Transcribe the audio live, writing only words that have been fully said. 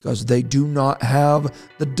because they do not have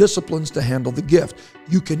the disciplines to handle the gift.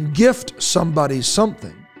 You can gift somebody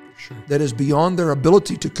something that is beyond their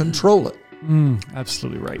ability to control it.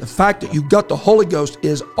 Absolutely right. The fact that you got the Holy Ghost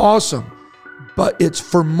is awesome, but it's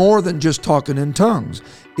for more than just talking in tongues.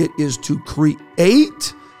 It is to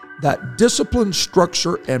create that discipline,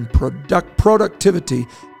 structure, and productivity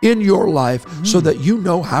in your life so that you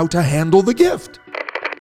know how to handle the gift.